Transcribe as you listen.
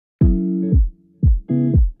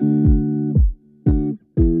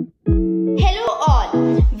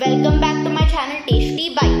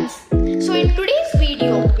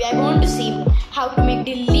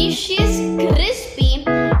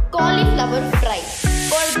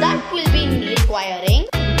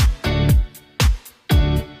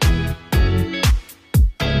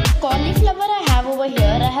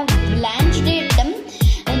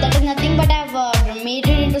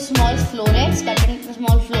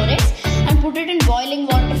it in boiling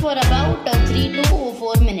water for about 3 to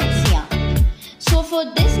 4 minutes. Yeah. So for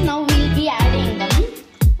this now we'll be adding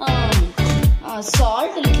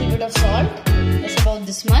salt, a little bit of salt. Just about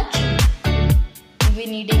this much. We'll be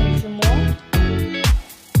needing a little more.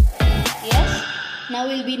 Yes. Now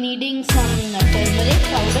we'll be needing some turmeric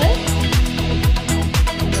powder.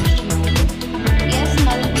 Yes.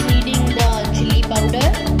 Now we'll be needing the chili powder.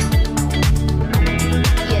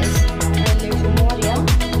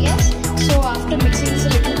 After mixing this a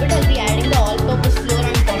little bit, I'll be adding the all-purpose flour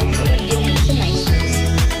and corn flour and giving it a nice mix.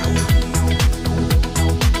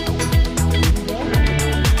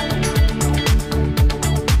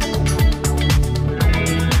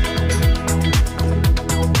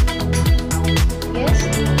 Yes,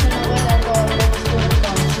 so now I'll add the all-purpose flour and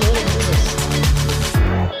corn flour into this.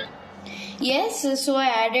 Yes, so I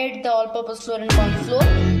added the all-purpose flour and corn flour.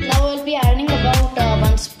 Now I'll be adding about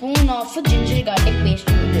 1 spoon of ginger garlic paste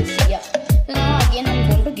into this. Yeah. So now again I'm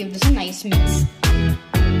going to give this a nice mix.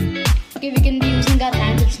 Okay, we can be using our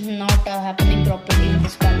hands, it's not happening properly in the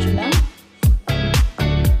spatula.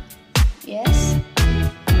 Yes.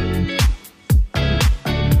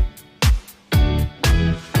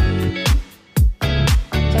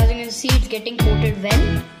 So as you can see, it's getting coated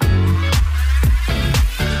well.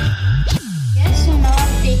 Yes, so now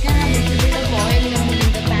I've taken a little bit of oil in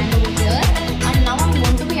the pan over here, and now I'm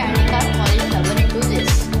going to be adding our cauliflower into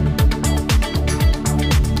this.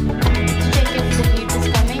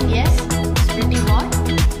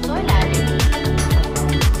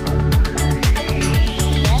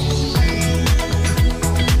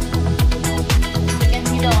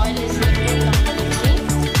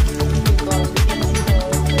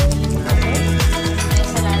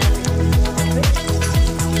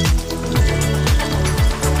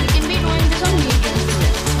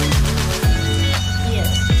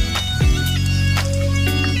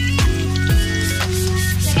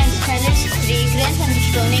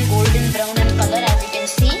 Turning golden brown in color, as you can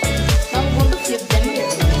see. Now I'm going to flip them a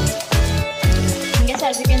little bit. Yes,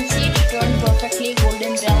 as you can see, it turned perfectly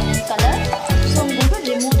golden brown in color. So I'm going to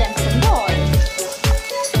remove them from the oil.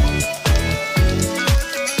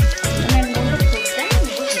 And I'm going to put them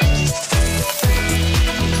into this.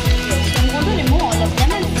 Yes, so I'm going to remove all of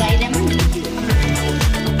them and fry them in detail.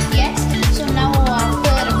 Yes, so now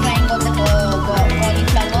after frying all the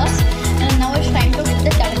cauliflowers, and now it's time to give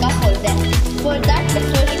the tadka for them. For that, first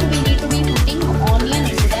we need to be putting onion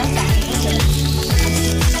into the pan.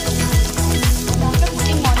 After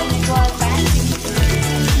putting onion into our pan,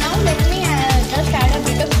 now let me just add a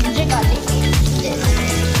bit of ginger garlic paste. This.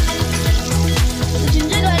 So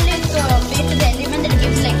ginger garlic paste is the element that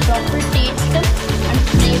gives like proper taste and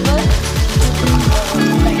flavor.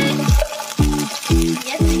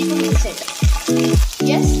 Yes, we need to mix it.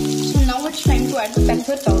 Yes, so now it's time to add the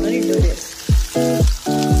pepper powder into this.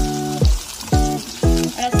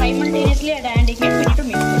 Simultaneously adding it, we need to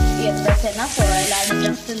mix it. Yes, that's enough. So I'll add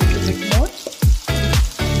just a little bit more.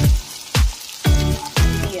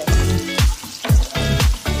 Yes.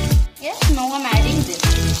 Yes, now I'm adding this.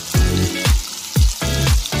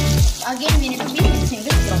 Again, we need to be mixing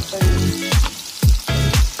this properly.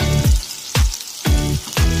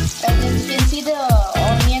 As you can see, the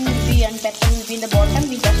onion will be and pepper will be in the bottom.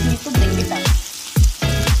 We just need to bring it up.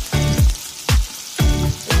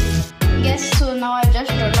 Yes, so now I've just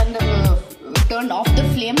turned off the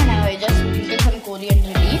flame and I just put some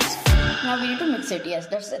coriander leaves. Now we need to mix it. Yes,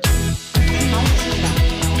 that's it. And now this is done.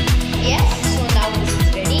 Yes, so now this is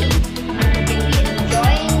ready. And we can be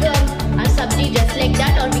enjoying our sabji just like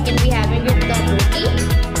that, or we can be having